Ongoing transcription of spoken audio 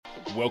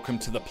Welcome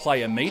to the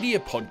Player Media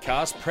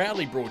Podcast,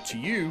 proudly brought to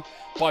you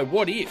by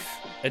What If?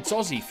 It's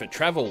Aussie for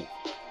Travel.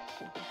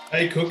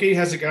 Hey, Cookie,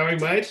 how's it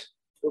going, mate?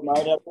 Good,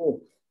 mate. How are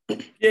you?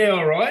 Yeah,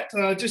 all right.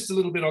 Just a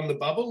little bit on the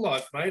bubble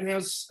life, mate.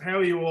 How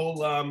are you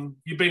all?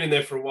 You've been in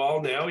there for a while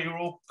now.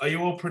 Are you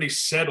all pretty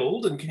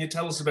settled? And can you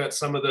tell us about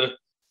some of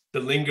the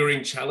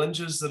lingering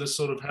challenges that are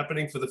sort of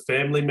happening for the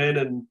family men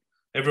and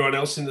everyone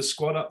else in the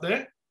squad up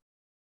there?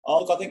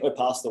 Oh, look, I think we're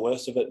past the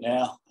worst of it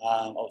now.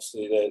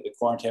 Obviously, the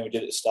quarantine we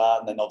did at the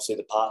start, and then obviously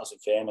the partners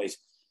and families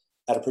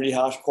had a pretty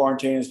harsh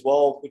quarantine as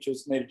well, which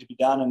was needed to be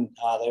done, and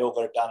they all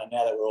got it done. And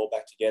now that we're all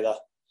back together,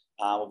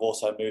 we've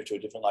also moved to a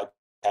different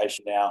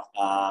location now,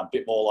 a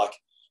bit more like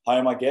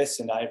home, I guess,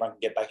 and everyone can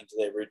get back into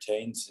their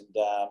routines. And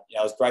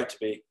it was great to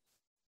be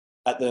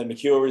at the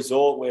Mercure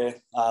Resort where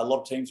a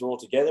lot of teams were all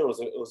together. It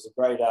was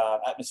a great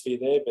atmosphere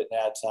there, but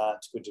now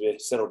it's good to be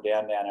settled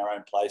down now in our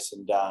own place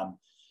and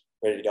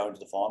ready to go into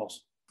the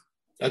finals.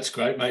 That's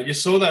great, mate. You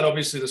saw that,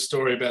 obviously, the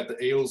story about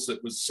the Eels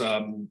that was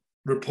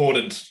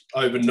reported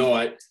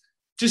overnight.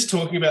 Just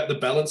talking about the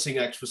balancing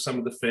act for some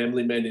of the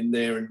family men in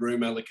there and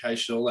room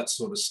allocation, all that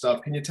sort of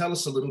stuff. Can you tell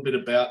us a little bit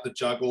about the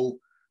juggle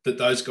that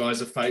those guys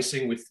are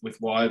facing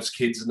with wives,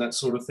 kids and that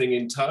sort of thing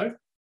in tow? I've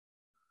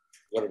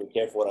got to be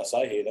careful what I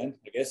say here then,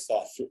 I guess.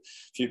 A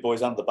few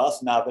boys under the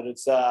bus. No, but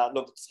it's, it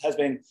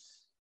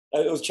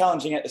was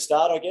challenging at the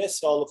start, I guess.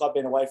 So, look, I've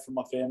been away from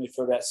my family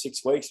for about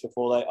 6 weeks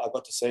before I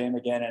got to see them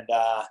again. And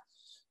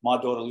my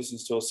daughter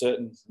listens to a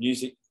certain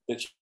music that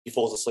she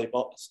falls asleep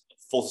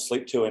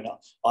to, and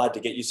I had to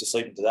get used to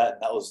sleeping to that,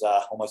 and that was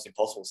almost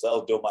impossible. So that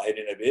was doing my head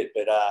in a bit.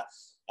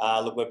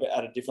 But look, we're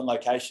at a different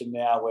location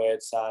now where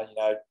it's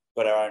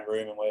got our own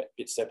room and we're a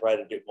bit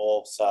separated a bit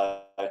more.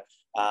 So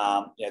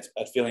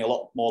it's feeling a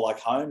lot more like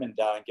home and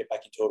get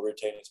back into a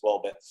routine as well.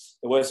 But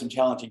there were some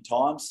challenging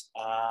times,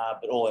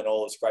 but all in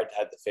all, it's great to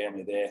have the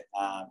family there.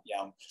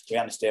 We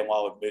understand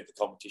why we've moved the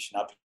competition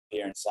up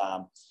here, and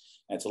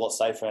it's a lot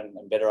safer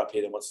and better up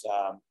here than what's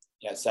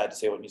sad to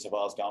see what New South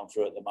Wales is going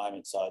through at the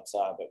moment. So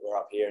but we're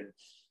up here, and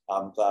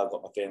I'm glad I've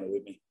got my family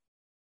with me.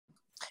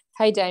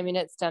 Hey, Damien,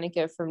 it's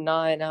Danica from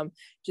Nine.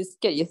 Just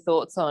get your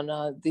thoughts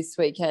on this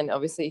weekend.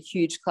 Obviously, a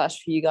huge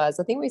clash for you guys.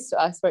 I think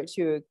I spoke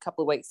to you a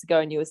couple of weeks ago,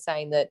 and you were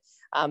saying that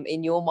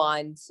in your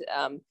mind,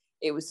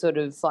 it was sort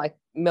of like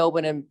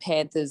Melbourne and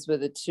Panthers were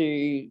the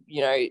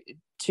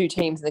two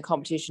teams in the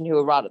competition who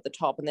were right at the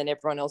top, and then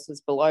everyone else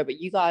was below. But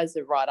you guys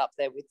are right up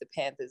there with the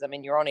Panthers. I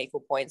mean, you're on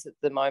equal points at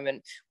the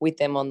moment with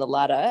them on the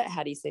ladder.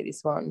 How do you see this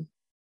one?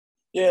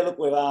 Yeah, look,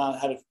 we've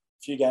had a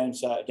few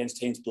games against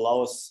teams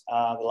below us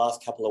the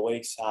last couple of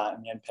weeks,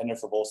 and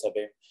Penrith have also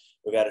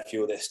we've had a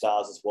few of their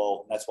stars as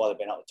well, and that's why they've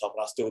been up the top.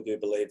 And I still do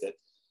believe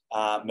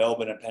that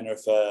Melbourne and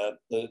Penrith are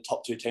the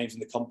top two teams in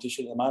the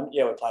competition at the moment.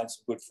 Yeah, we're playing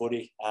some good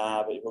footy,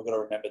 but we've got to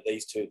remember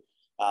these two.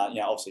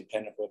 Obviously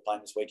Penrith were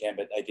playing this weekend,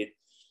 but they did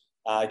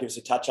give us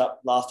a touch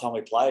up last time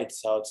we played,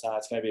 so it's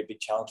going to be a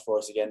big challenge for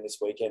us again this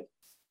weekend.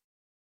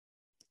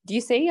 Do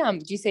you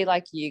see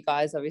like you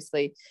guys,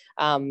 obviously,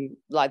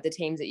 like the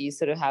teams that you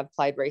sort of have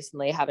played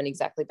recently haven't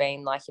exactly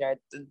been like,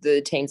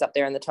 the teams up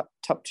there in the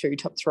top two,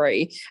 top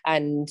three.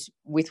 And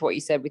with what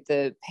you said with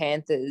the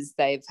Panthers,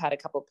 they've had a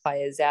couple of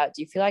players out.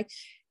 Do you feel like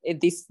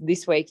this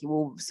week it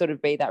will sort of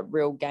be that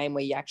real game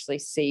where you actually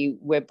see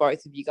where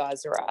both of you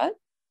guys are at?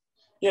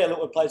 Yeah,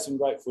 look, we've played some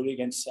great footy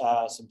against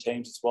some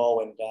teams as well.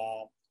 And,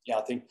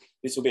 I think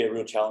this will be a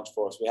real challenge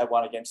for us. We had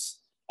one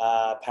against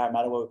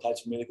Parramatta where we played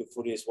some really good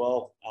footy as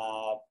well.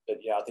 But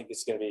I think this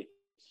is going to be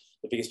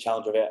the biggest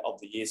challenge of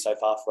the year so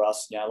far for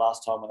us.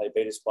 Last time when they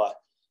beat us by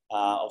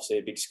obviously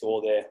a big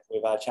score there,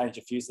 we've changed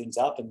a few things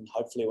up, and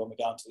hopefully when we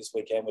go into this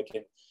weekend, we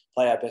can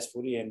play our best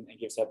footy and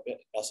give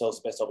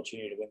ourselves the best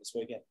opportunity to win this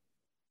weekend.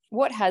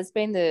 What has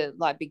been the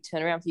big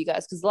turnaround for you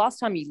guys? Because the last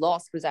time you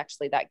lost was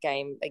actually that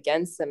game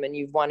against them, and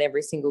you've won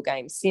every single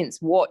game since.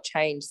 What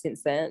changed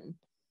since then?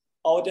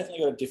 Oh, we've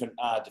definitely got a different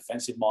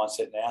defensive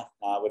mindset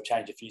now. We've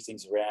changed a few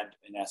things around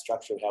in our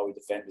structure of how we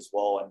defend as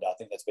well, and I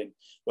think that's been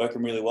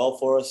working really well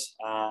for us.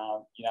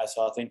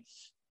 So I think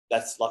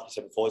that's, like I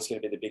said before, it's going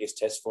to be the biggest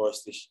test for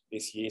us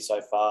this year so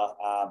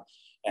far,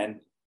 and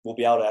we'll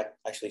be able to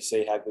actually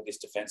see how good this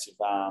defensive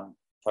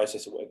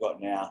process that we've got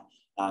now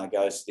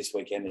goes this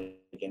weekend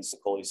against a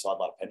quality side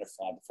like Penrith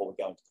before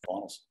we go into the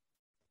finals.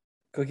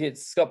 Cookie,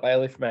 it's Scott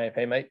Bailey from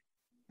AAP, mate.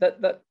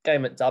 That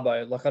game at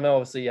Dubbo, like I know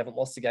obviously you haven't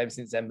lost a game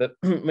since then, but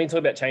I mean, talk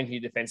about changing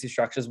your defensive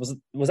structures.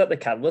 Was that the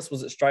catalyst?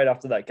 Was it straight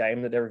after that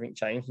game that everything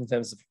changed in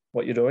terms of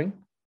what you're doing?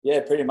 Yeah,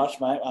 pretty much,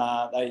 mate.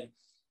 There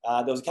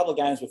was a couple of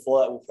games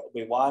before that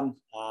we won,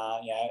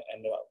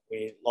 and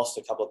we lost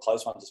a couple of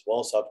close ones as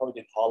well. So I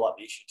probably didn't highlight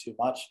the issue too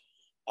much,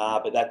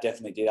 but that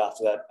definitely did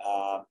after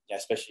that.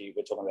 Especially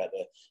we're talking about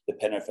the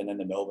Penrith and then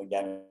the Melbourne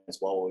game as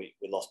well. We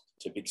lost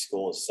to big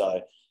scores,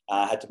 so.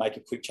 Had to make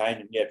a quick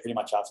change, and pretty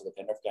much after the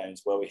Penrith game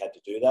is where we had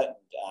to do that.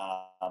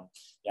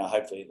 And,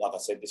 hopefully, like I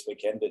said, this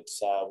weekend, we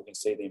can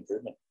see the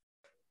improvement.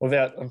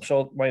 I'm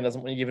sure Wayne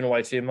doesn't want you giving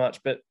away too much,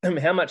 but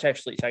how much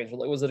actually changed?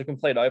 Was it a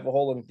complete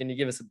overhaul? And can you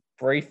give us a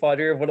brief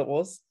idea of what it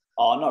was?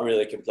 Oh, not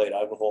really a complete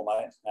overhaul,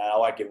 mate. I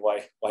won't give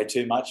away way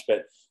too much,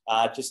 but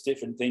just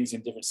different things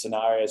in different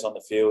scenarios on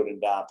the field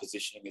and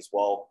positioning as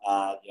well.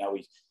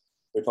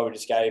 We probably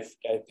just gave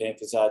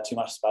Panthers too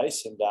much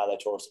space and they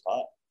tore us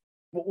apart.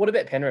 What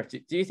about Penrith?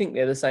 Do you think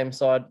they're the same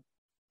side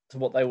to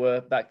what they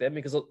were back then?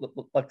 Because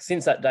like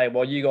since that day,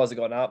 while you guys have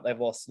gone up, they've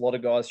lost a lot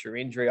of guys through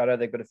injury. I know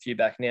they've got a few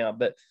back now,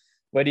 but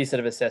where do you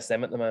sort of assess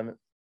them at the moment?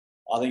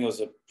 I think it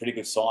was a pretty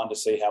good sign to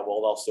see how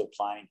well they were still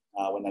playing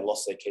when they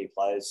lost their key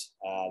players.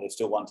 They've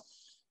still won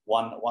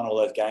all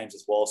those games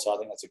as well, so I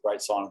think that's a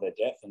great sign of their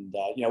depth. And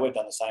we've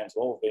done the same as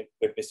well.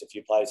 We've missed a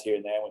few players here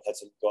and there, and we've had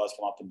some guys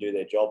come up and do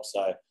their job.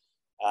 So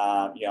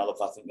look,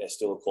 I think they're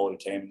still a quality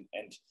team,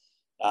 and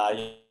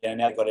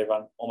now they've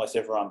got almost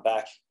everyone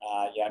back.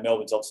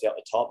 Melbourne's obviously up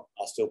the top.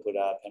 I still put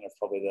Penrith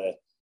probably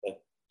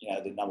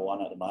the number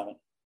one at the moment.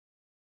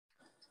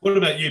 What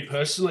about you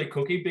personally,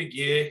 Cookie? Big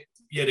year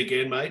yet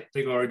again, mate.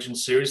 Big Origin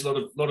series. A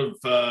lot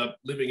of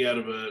living out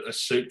of a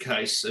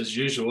suitcase as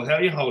usual. How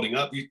are you holding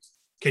up?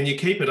 Can you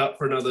keep it up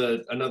for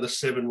another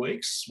 7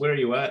 weeks? Where are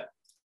you at?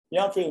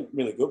 Yeah, I'm feeling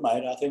really good,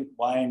 mate. I think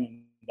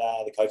Wayne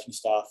and the coaching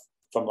staff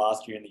from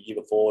last year and the year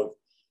before,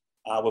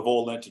 we've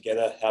all learned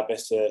together how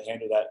best to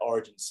handle that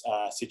Origin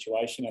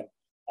situation and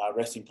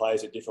resting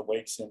players at different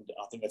weeks. And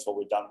I think that's what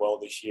we've done well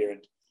this year.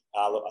 And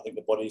look, I think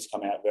the body's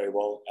come out very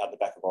well out the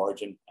back of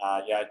Origin.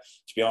 To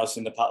be honest,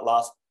 in the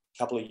last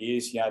couple of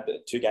years, the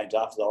 2 games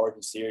after the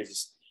Origin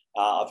series,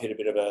 I've hit a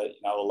bit of a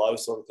low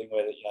sort of thing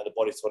where the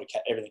body sort of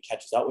everything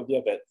catches up with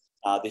you. But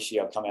this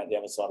year I've come out the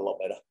other side a lot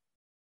better.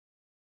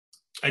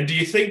 And do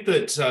you think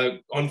that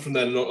onto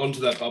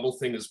that bubble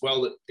thing as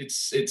well, that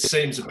it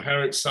seems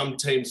apparent some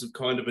teams have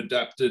kind of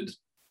adapted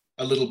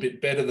a little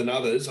bit better than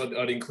others?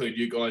 I'd include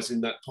you guys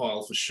in that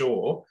pile for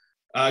sure.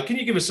 Can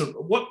you give us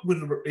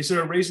is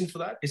there a reason for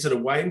that? Is it a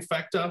Wayne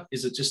factor?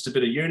 Is it just a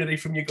bit of unity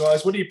from you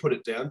guys? What do you put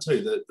it down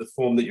to, the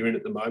form that you're in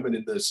at the moment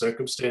in the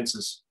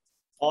circumstances?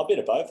 A bit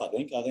of both, I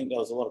think. I think there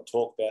was a lot of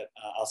talk about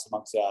us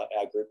amongst our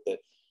group that,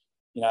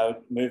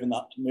 moving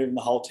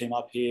the whole team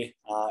up here,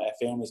 our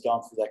families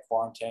going through that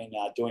quarantine,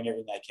 doing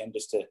everything they can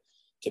just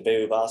to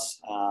be with us.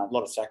 A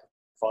lot of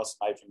sacrifices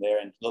made from there.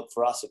 And look,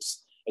 for us,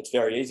 it's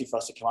very easy for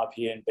us to come up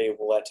here and be with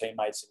all our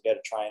teammates and go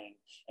to train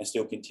and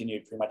still continue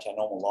pretty much our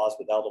normal lives,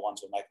 but they're the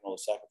ones who are making all the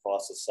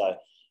sacrifices. So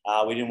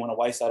we didn't want to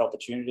waste that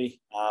opportunity.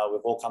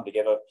 We've all come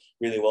together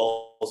really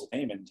well as a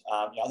team. And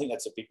I think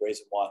that's a big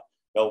reason why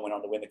Melbourne went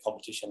on to win the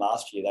competition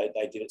last year.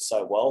 They did it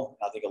so well.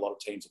 And I think a lot of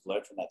teams have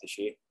learned from that this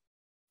year.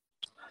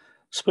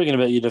 Speaking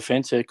about your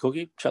defence here,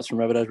 Cookie, chats from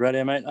Rabbitohs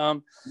Radio, mate.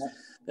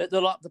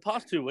 The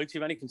past 2 weeks,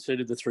 you've only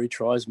conceded the 3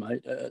 tries,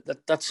 mate.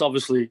 That's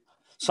obviously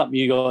something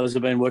you guys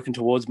have been working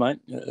towards, mate.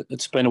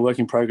 It's been a work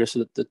in progress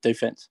at the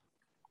defence.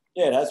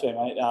 Yeah, it has been,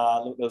 mate.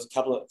 Look, there was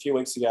a few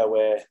weeks ago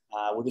where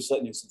we're just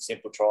letting in some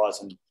simple tries,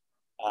 and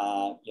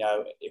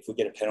if we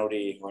get a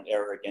penalty or an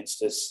error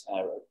against us,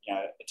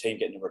 a team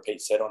getting a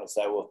repeat set on us,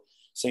 they will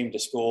seem to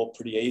score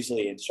pretty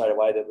easily and straight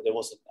away. There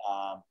wasn't.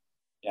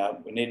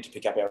 We needed to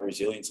pick up our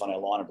resilience on our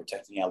line and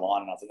protecting our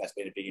line, and I think that's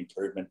been a big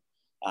improvement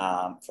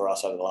for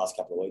us over the last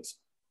couple of weeks.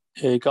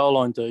 Yeah, goal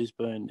line D's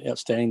been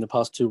outstanding the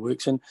past 2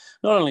 weeks. And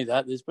not only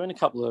that, there's been a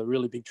couple of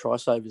really big try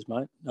savers,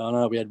 mate. I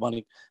know we had one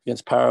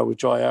against Para with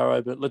Dry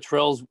Arrow, but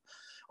Latrell's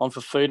on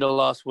Fafita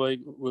last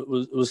week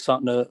was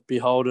something to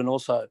behold. And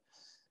also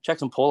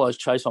Jackson Paulo's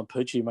chase on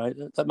Poochie, mate.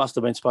 That must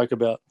have been spoke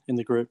about in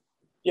the group.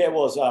 Yeah, it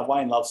was.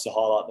 Wayne loves to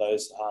highlight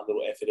those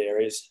little effort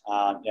areas.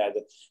 And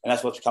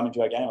that's what's coming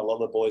to our game. A lot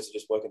of the boys are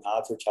just working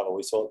hard for each other.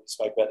 We spoke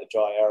about the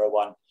Dry Arrow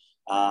one,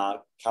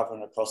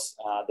 covering across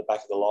the back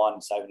of the line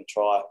and saving a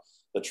try.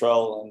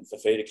 Latrell and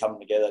Fafita coming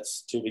together.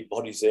 It's 2 big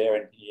bodies there,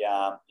 and he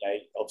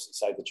obviously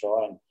saved the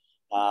try. And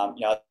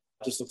it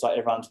just looks like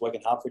everyone's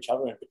working hard for each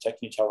other and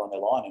protecting each other on their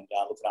line and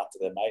looking after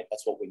their mate.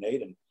 That's what we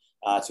need, and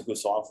it's a good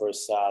sign for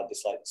us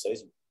this late in the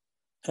season.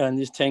 And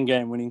this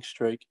 10-game winning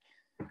streak,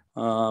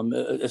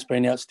 it's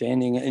been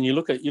outstanding. And you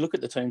look at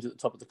the teams at the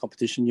top of the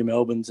competition, your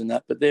Melbournes and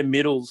that, but their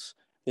middle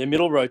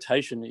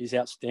rotation is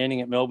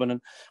outstanding at Melbourne,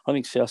 and I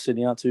think South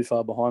Sydney aren't too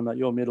far behind that.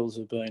 Your middles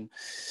have been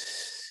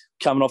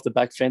coming off the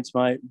back fence,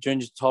 mate.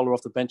 Junior Toller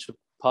off the bench for the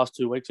past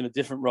 2 weeks in a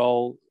different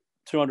role,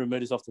 200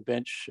 metres off the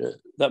bench.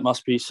 That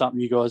must be something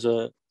you guys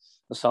are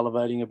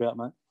salivating about,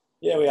 mate.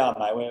 Yeah, we are,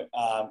 mate. We're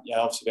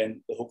obviously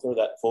been the hooker of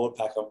that forward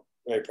pack. I'm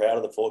very proud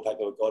of the forward pack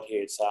that we've got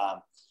here. It's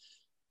a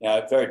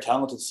very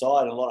talented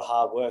side and a lot of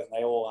hard work, and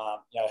they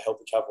all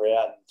help each other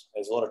out. And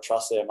there's a lot of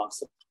trust there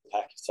amongst the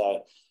pack.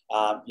 So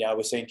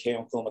we're seeing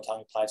Keelan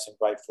Kulumatangi playing some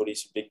great footy,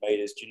 some big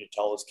meters. Junior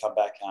Toller's come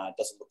back. It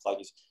doesn't look like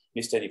he's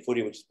missed any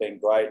footy, which has been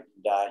great.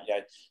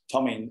 And,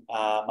 Tommy and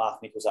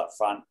Mark Nichols up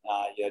front,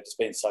 just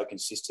been so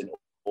consistent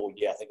all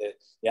year. I think they're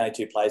the only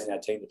 2 players in our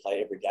team to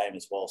play every game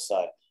as well.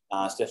 So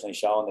it's definitely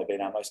showing they've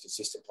been our most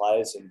consistent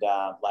players and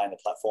laying the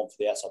platform for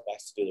the outside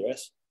backs to do the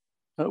rest.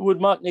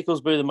 Would Mark Nichols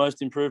be the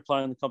most improved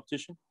player in the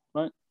competition,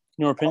 mate,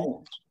 in your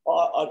opinion?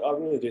 I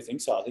really do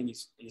think so. I think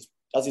he's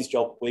does his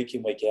job week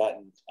in, week out,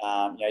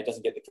 and he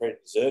doesn't get the credit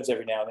he deserves.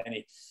 Every now and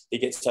then he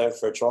gets over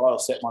for a try or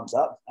set ones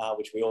up,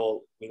 which we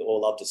all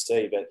love to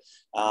see. But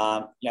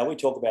we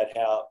talk about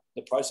how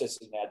the process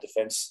in our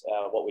defence,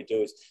 what we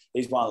do is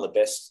he's one of the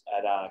best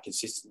at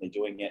consistently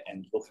doing it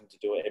and looking to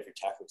do it every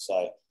tackle.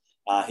 So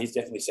he's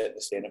definitely set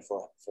the standard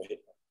for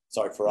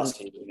us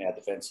here in our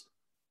defence.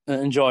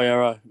 And Jai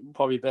Arrow,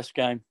 probably best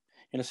game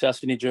in a South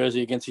Sydney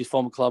jersey against his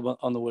former club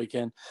on the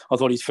weekend. I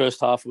thought his first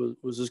half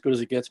was as good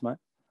as it gets, mate.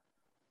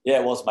 Yeah,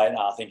 it was, mate.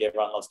 I think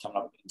everyone loves coming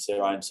up against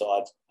their own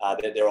side,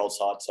 their old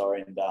side,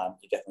 and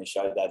he definitely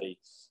showed that.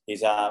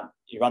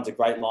 He runs a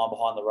great line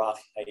behind the ruck.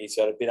 He's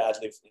got a bit of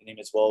ad-lib in him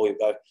as well. He'll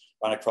go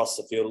run across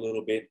the field a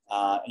little bit,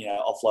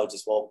 offloads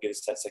as well, give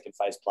us that second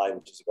phase play,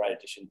 which is a great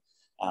addition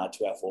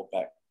to our forward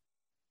pack.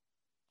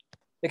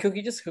 Hey,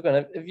 Cookie, just quick on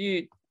it. Have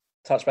you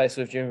touched base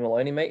with Jimmy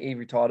Maloney, mate? He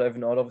retired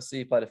overnight, obviously.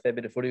 You played a fair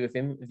bit of footy with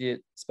him. Have you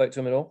spoke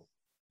to him at all?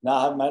 No,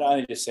 I haven't, mate. I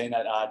only just seen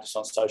that just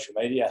on social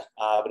media,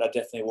 but I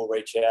definitely will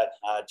reach out.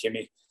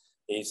 Jimmy,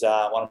 he's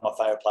one of my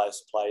favourite players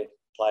to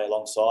play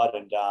alongside,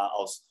 and I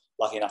was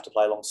lucky enough to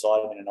play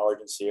alongside him in an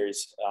Origin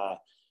series.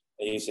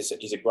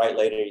 He's a great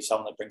leader. He's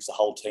someone that brings the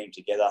whole team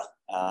together.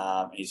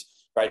 He's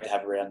great to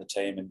have around the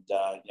team, and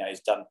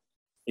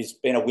he's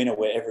been a winner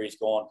wherever he's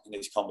gone in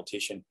this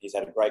competition. He's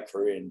had a great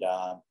career, and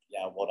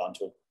well done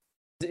to him.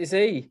 Is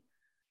he,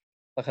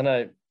 like, I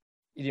know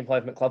you didn't play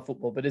him at club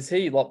football, but is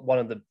he like one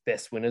of the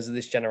best winners of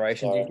this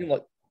generation? Sorry. Do you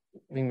think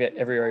we can get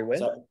everywhere he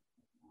went? So,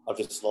 I've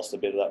just lost a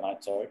bit of that,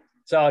 mate. Sorry.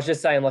 So I was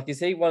just saying, is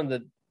he one of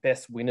the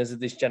best winners of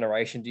this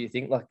generation? Do you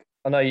think?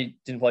 I know you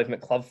didn't play him at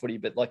club footy,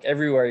 but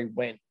everywhere he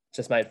went,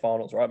 just made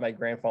finals, right? Made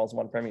grand finals,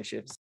 won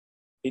premierships.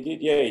 He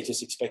did, yeah. He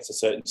just expects a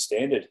certain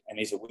standard, and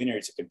he's a winner.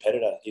 He's a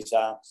competitor. He's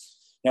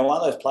one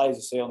of those players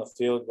you see on the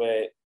field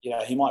where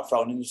he might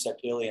throw an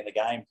intercept early in the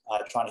game,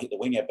 trying to hit the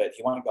winger, but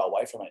he won't go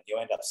away from it. He'll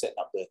end up setting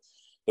up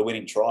the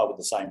winning try with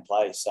the same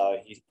play. So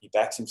he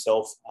backs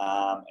himself,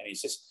 and he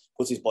just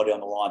puts his body on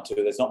the line too.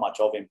 There's not much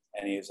of him,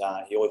 and he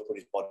always put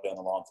his body on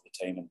the line for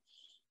the team.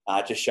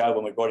 And just showed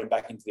when we brought him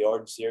back into the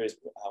Origin series,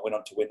 went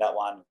on to win that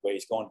one, where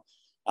he's gone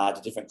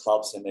to different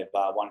clubs and they've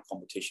won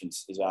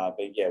competitions. He's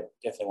been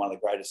definitely one of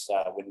the greatest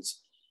winners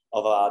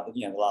of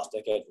the last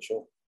decade for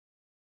sure.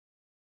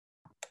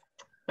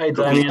 Hey,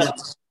 Damien.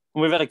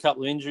 We've had a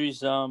couple of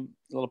injuries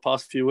the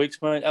past few weeks,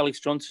 mate.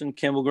 Alex Johnson,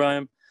 Campbell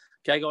Graham,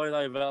 Gagai, are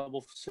they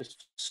available for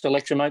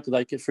selection, mate? Did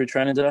they get through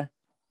training today?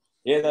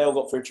 Yeah, they all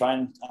got through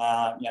training.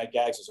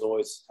 Gags was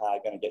always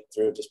going to get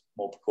through, just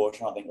more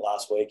precaution, I think,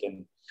 last week.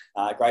 And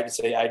great to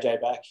see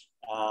AJ back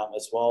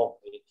as well.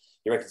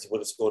 He reckons he would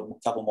have scored a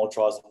couple more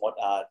tries than what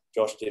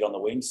Josh did on the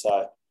wing.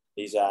 So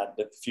he's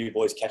the few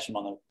boys catch him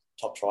on the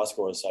top try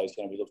scorers. So he's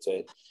going to be looked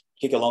to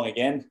kick along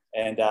again.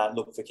 And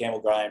look for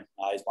Campbell Graham.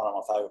 He's one of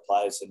my favourite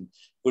players. And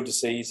good to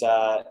see his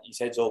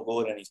head's all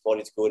good and his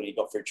body's good and he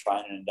got through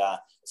training. And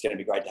it's going to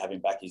be great to have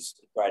him back. He's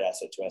a great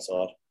asset to our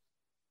side.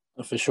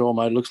 For sure,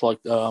 mate. It looks like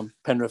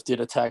Penrith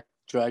did attack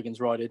Dragons'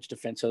 right edge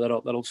defence, so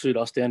that'll suit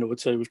us down to a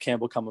two with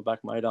Campbell coming back,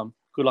 mate.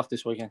 Good luck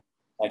this weekend.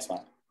 Thanks, mate.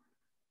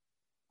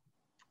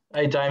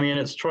 Hey, Damien,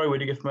 it's Troy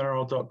Whittaker from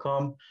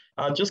NRL.com.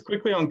 Just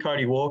quickly on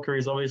Cody Walker,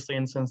 he's obviously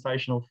in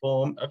sensational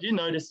form. Have you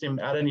noticed him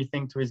add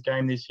anything to his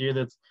game this year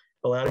that's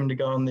allowed him to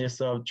go on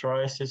this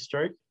try assist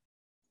streak?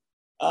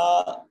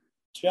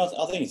 To be honest,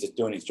 I think he's just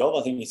doing his job.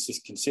 I think he's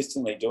just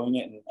consistently doing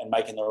it and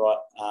making the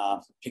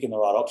right, picking the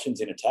right options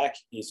in attack.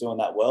 He's doing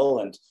that well,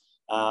 and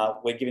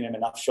we're giving him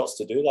enough shots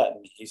to do that,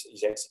 and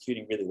he's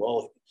executing really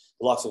well.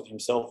 The likes of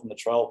himself and the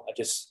Latrell are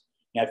just,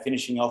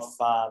 finishing off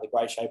the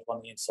great shape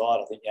on the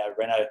inside. I think,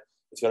 Reno,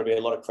 there's got to be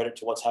a lot of credit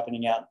to what's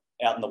happening out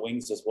in the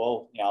wings as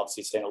well.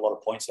 Obviously seen a lot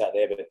of points out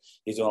there, but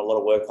he's doing a lot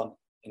of work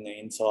in the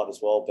inside as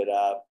well. But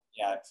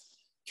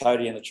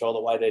Cody and the Latrell,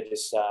 the way they're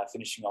just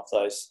finishing off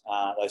those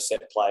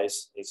set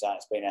plays, it's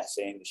been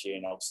outstanding this year,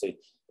 and obviously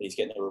he's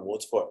getting the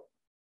rewards for it.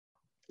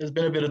 There's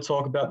been a bit of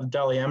talk about the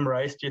Dally M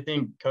race. Do you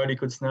think Cody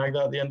could snag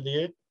that at the end of the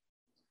year?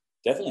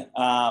 Definitely.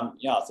 I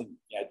think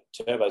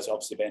Turbo's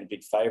obviously been a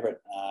big favourite,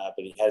 but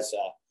he has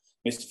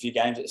missed a few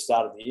games at the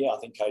start of the year. I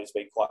think Cody's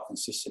been quite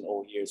consistent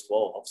all year as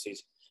well. Obviously,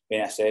 he's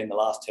been outstanding in the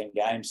last 10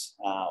 games.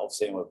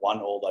 Obviously, we've won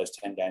all those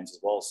 10 games as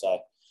well. So,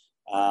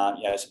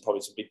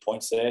 probably some big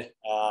points there.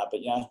 But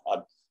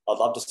I'd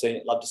love to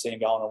see him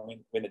go on and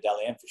win the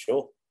Dally M for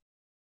sure.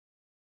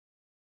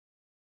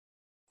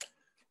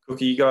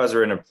 Cookie, you guys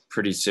are in a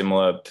pretty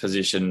similar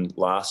position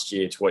last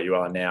year to what you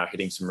are now,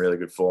 hitting some really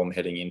good form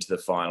heading into the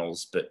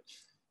finals, but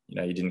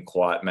you didn't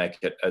quite make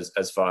it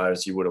as far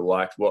as you would have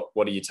liked.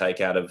 What do you take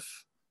out of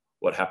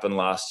what happened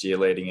last year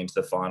leading into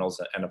the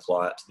finals and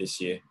apply it to this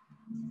year?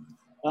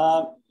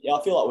 I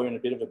feel like we're in a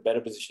bit of a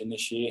better position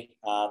this year.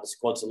 The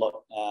squad's a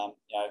lot,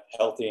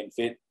 healthy and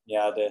fit.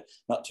 There are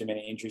not too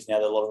many injuries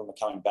now. A lot of them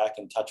are coming back,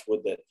 and touch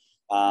wood that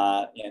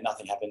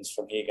nothing happens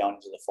from here going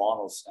into the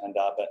finals. And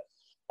but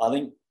I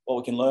think what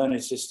we can learn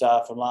is just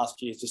from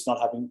last year is just not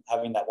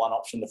having that one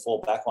option to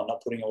fall back on,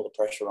 not putting all the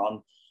pressure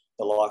on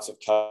the likes of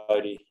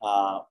Cody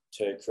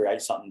to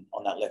create something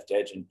on that left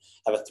edge and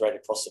have a threat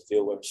across the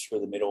field, whether it's through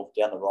the middle,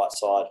 down the right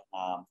side.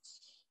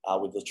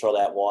 with Latrell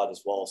out wide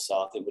as well. So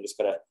I think we're just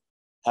got to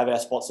have our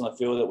spots on the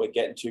field that we're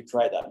getting to,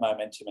 create that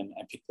momentum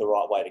and pick the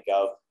right way to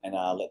go, and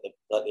let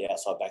the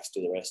outside backs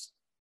do the rest.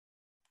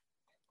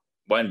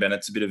 Wayne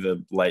Bennett's a bit of a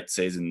late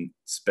season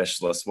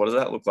specialist. What does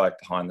that look like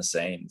behind the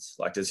scenes?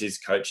 Like, does his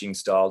coaching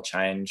style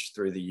change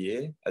through the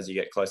year as you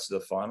get close to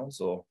the finals,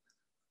 or?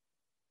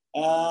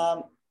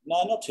 No,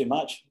 not too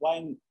much.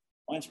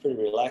 Wayne's pretty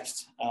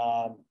relaxed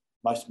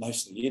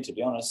most of the year, to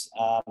be honest.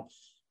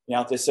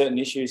 If there's certain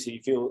issues he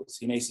feels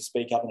he needs to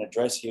speak up and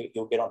address,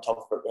 he'll get on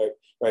top of it very,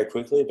 very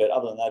quickly. But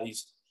other than that,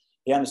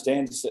 he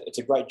understands it's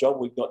a great job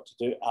we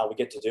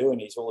get to do,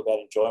 and he's all about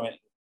enjoyment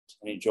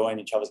and enjoying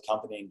each other's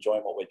company,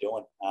 enjoying what we're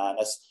doing.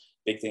 That's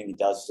the big thing he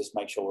does, is just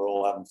make sure we're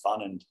all having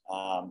fun, and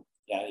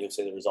you'll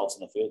see the results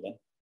in the field then.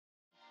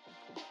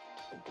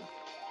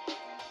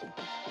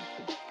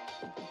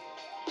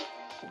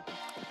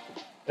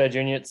 Hey,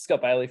 Junior, it's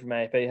Scott Bailey from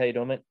AAP. How you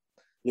doing, mate?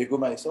 Yeah,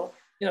 good, mate. Yourself?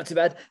 Yeah, not too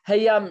bad.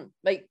 Hey,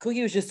 mate,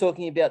 Cookie was just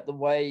talking about the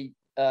way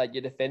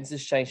your defence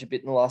has changed a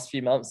bit in the last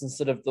few months, and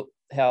sort of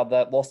how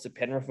that loss to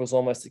Penrith was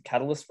almost a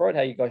catalyst for it,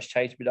 how you guys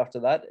changed a bit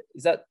after that.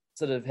 Is that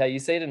sort of how you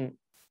see it, and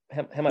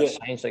how much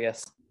changed, I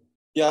guess?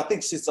 Yeah, I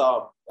think since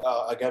our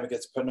game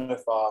against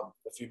Penrith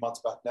a few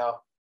months back now,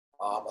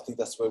 I think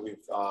that's where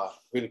we've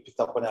really picked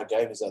up on our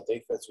game, is our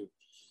defence. We've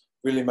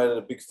really made it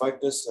a big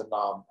focus, and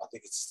I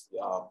think it's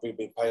we've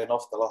been paying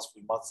off the last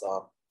few months,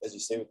 as you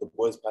see, with the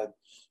boys playing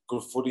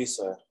good footy.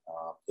 So,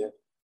 yeah.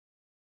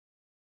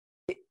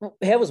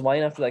 How was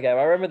Wayne after that game?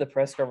 I remember the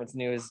press conference,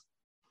 and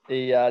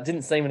he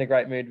didn't seem in a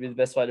great mood, would be the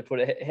best way to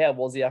put it. How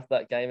was he after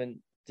that game, and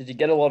did you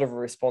get a lot of a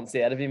response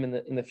out of him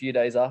in the few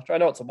days after? I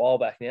know it's a while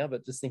back now,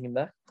 but just thinking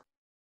back.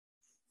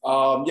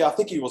 Yeah, I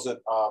think he wasn't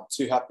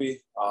too happy.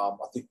 I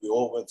think we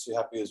all weren't too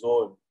happy as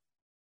well. And,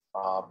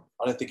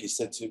 I don't think he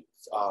said too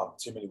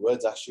many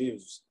words, actually.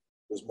 It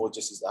was more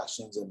just his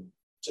actions and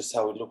just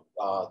how he looked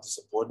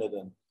disappointed.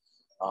 And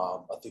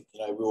I think,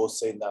 we all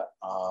seen that,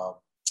 how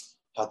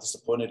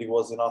disappointed he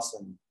was in us.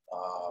 And,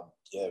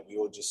 we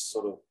all just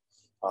sort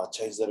of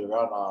changed that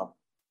around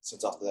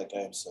since after that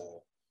game.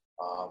 So,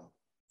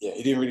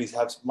 he didn't really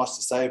have much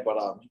to say, but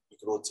you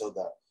could all tell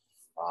that,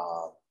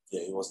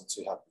 he wasn't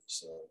too happy.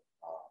 So,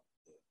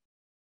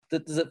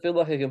 Does it feel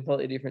like a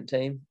completely different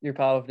team you're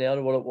part of now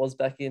to what it was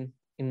back in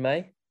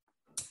May?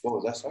 What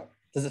was that, sorry?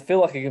 Does it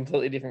feel like a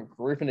completely different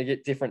group and a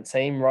different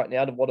team right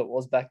now to what it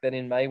was back then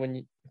in May when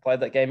you played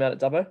that game out at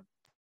Dubbo?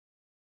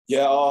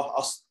 Yeah,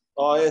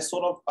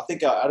 sort of. I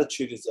think our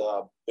attitude has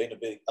been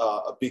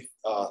a big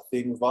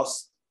thing with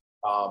us.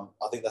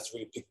 I think that's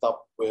really picked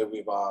up where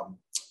we've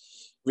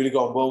really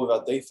gone well with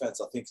our defense.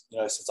 I think,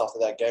 since after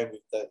that game,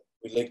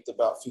 we leaked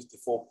about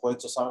 54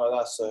 points or something like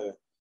that. So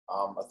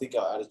I think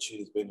our attitude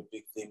has been a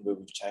big thing where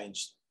we've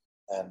changed,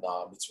 and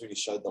it's really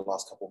showed the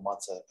last couple of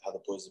months how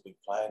the boys have been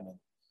playing. And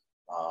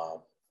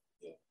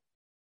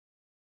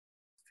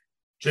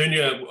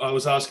Junior, I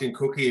was asking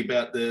Cookie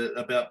about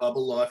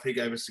bubble life. He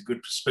gave us a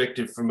good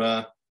perspective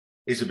from.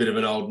 He's a bit of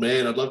an old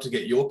man. I'd love to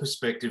get your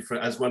perspective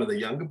as one of the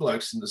younger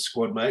blokes in the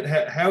squad, mate.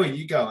 How are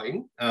you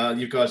going?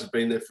 You guys have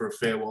been there for a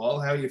fair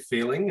while. How are you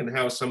feeling, and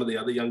how are some of the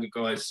other younger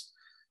guys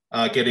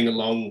getting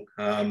along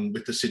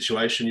with the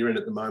situation you're in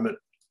at the moment?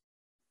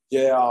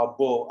 Yeah,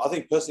 well, I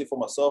think personally for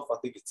myself, I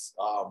think it's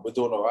we're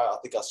doing all right. I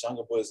think us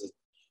younger boys,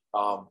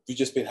 we've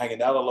just been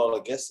hanging out a lot,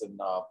 I guess, and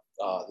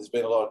there's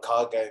been a lot of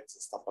card games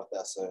and stuff like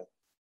that. So,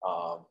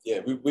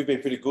 we've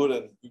been pretty good,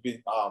 and we've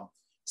been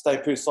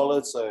staying pretty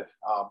solid. So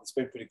it's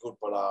been pretty good.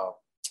 But I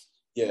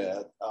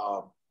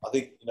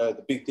think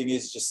the big thing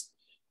is just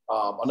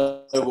I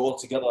know we're all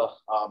together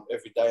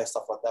every day and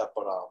stuff like that.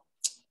 But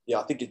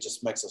I think it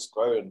just makes us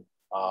grow, and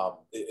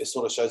it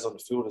sort of shows on the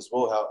field as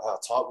well how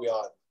tight we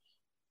are.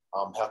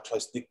 How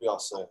close-knit we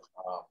are. So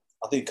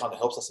I think it kind of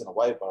helps us in a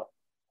way. But,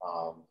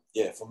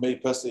 for me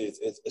personally,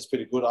 it's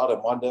pretty good. I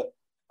don't mind it.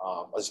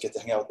 I just get to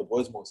hang out with the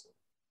boys more. So.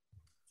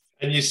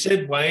 And you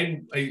said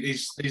Wayne,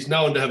 he's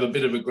known to have a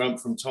bit of a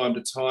grump from time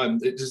to time.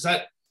 Is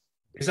that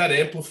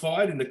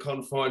amplified in the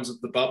confines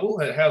of the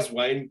bubble? How's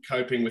Wayne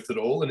coping with it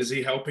all? And is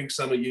he helping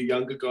some of you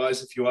younger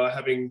guys if you are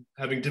having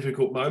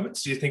difficult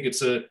moments? Do you think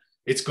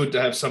it's good to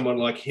have someone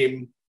like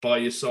him by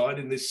your side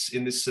in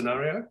this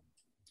scenario?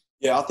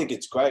 Yeah, I think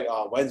it's great.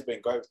 Wayne's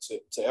been great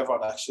to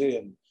everyone, actually,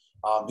 and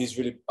he's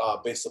really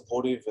been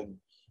supportive and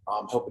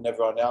helping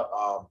everyone out,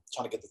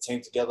 trying to get the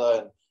team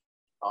together,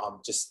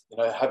 and just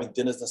having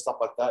dinners and stuff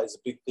like that is a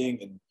big thing.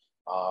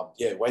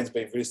 And Wayne's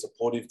been really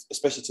supportive,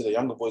 especially to the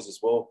younger boys as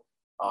well.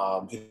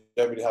 He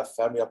don't really have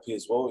family up here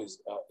as well. Is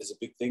a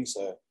big thing.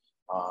 So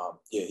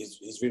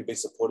he's really been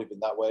supportive in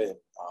that way, and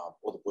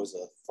all the boys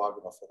are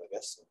thriving off it, I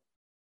guess. So.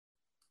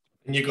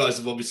 And you guys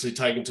have obviously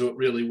taken to it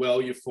really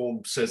well. Your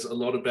form says a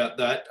lot about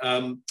that.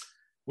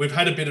 We've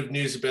had a bit of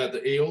news about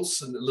the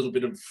Eels and a little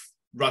bit of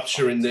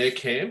rupture in their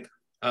camp.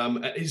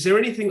 Is there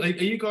anything, are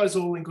you guys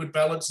all in good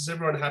balance? Is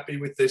everyone happy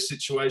with their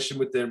situation,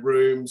 with their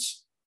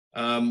rooms,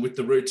 with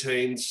the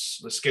routines,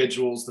 the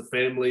schedules, the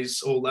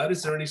families, all that?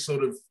 Is there any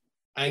sort of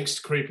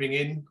angst creeping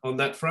in on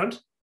that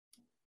front?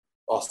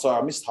 Oh,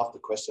 sorry, I missed half the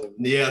question.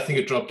 Yeah, I think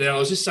it dropped out. I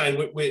was just saying,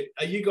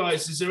 are you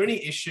guys, is there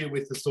any issue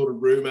with the sort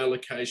of room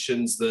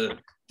allocations, the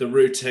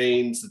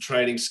routines, the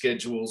training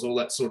schedules, all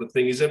that sort of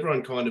thing? Is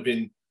everyone kind of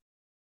in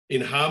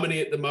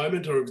harmony at the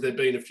moment, or have there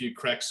been a few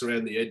cracks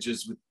around the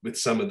edges with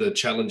some of the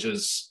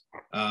challenges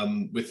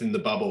within the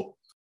bubble?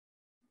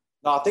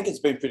 No, I think it's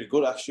been pretty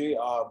good, actually.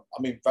 I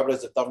mean,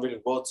 Rabbitohs have done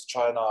really well to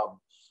try and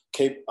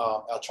keep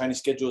our training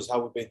schedules, how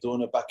we've been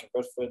doing it back in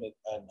Redfern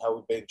and how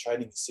we've been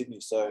training in Sydney.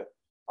 So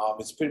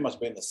it's pretty much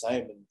been the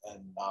same.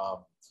 And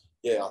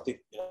I think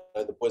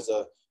the boys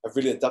have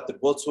really adapted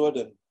well to it.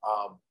 And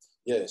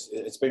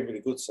it's been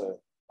really good. So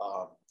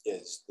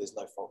there's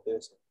no fault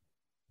there. So.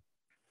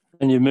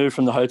 And you've moved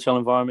from the hotel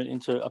environment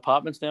into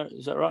apartments now,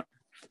 is that right?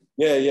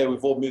 Yeah,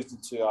 we've all moved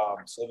into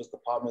service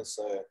departments.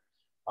 So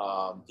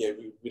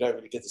we don't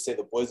really get to see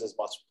the boys as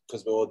much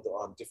because we're all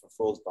on different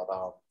floors. But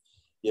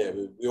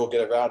we all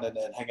get around and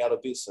hang out a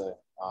bit. So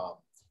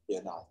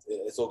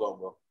it's all going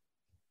well.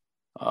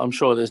 I'm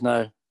sure there's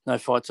no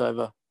fights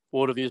over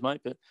water views, mate,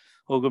 but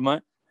all good,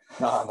 mate.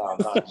 No.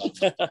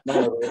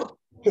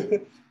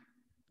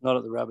 Not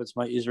at the Rabbits,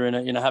 mate. You're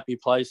in a happy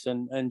place.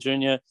 And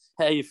Junior,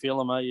 how are you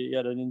feeling, mate? You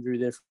had an injury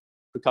there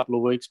for a couple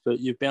of weeks, but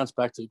you've bounced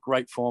back to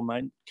great form,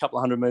 mate. A couple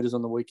of 100 metres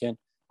on the weekend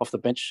off the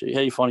bench. How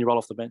you find your roll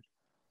off the bench?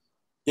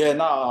 Coming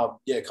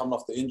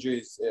off the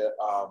injuries,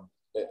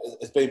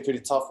 it's been pretty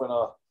tough when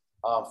I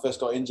first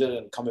got injured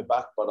and coming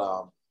back. But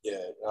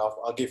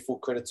I'll give full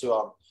credit to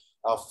our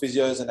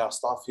physios and our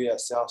staff here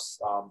at South.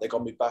 They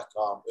got me back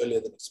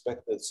earlier than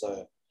expected.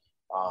 So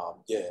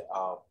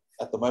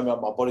at the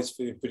moment, my body's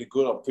feeling pretty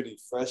good. I'm pretty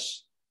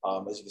fresh.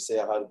 As you can see,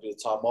 I've had a bit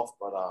of time off,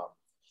 but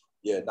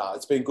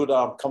it's been good.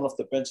 Coming off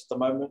the bench at the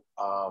moment,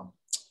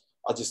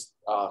 I just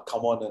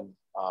come on and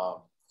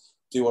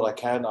do what I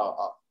can.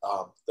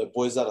 The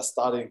boys that are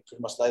starting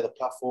pretty much lay the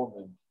platform,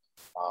 and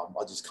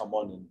I just come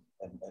on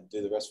and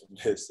do the rest from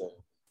there. So,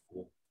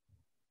 yeah.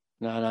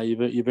 No,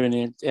 you've been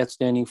in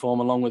outstanding form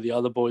along with the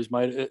other boys,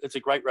 mate. It's a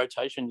great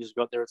rotation you've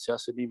got there at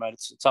South Sydney, mate.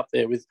 It's up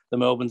there with the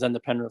Melbournes and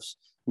the Penriths,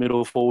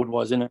 middle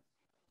forward-wise, isn't it?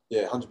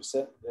 Yeah,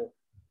 100%. Yeah.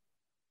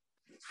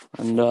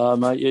 And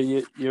mate,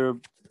 you're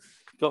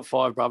got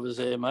 5 brothers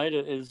there, mate.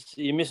 Are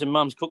you missing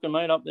Mum's cooking,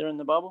 mate, up there in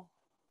the bubble?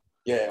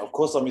 Yeah, of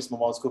course I miss my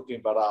mum's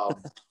cooking, but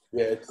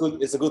it's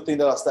good. It's a good thing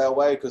that I stay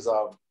away because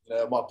I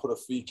might put a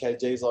few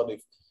kgs on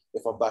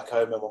if I'm back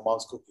home and my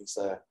mum's cooking.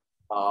 So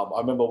I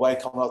remember Wayne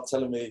coming up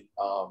telling me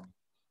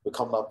we're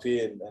coming up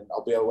here and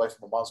I'll be away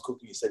from my mum's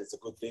cooking. He said it's a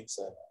good thing.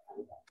 So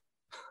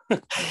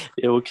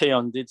yeah, well,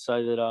 Keon did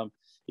say that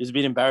he was a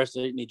bit embarrassed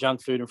to eat any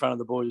junk food in front of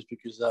the boys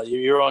because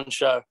you're on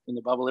show in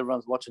the bubble.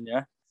 Everyone's watching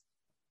you.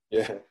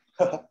 Yeah.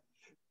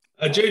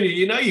 Junior,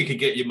 you could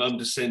get your mum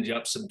to send you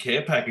up some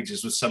care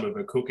packages with some of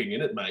her cooking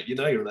in it, mate.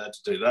 You're allowed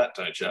to do that,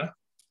 don't you?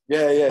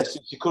 Yeah,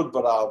 she could,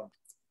 but I'm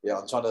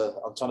trying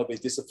to be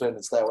disciplined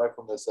and stay away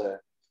from this.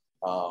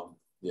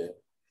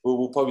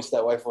 We'll probably stay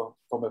away from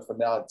it for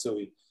now until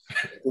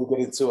we'll get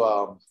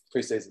into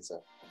pre-season.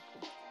 So.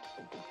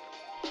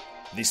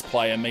 This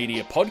Player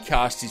Media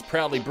podcast is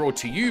proudly brought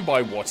to you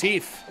by What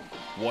If?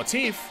 What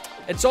If?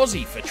 It's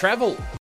Aussie for travel.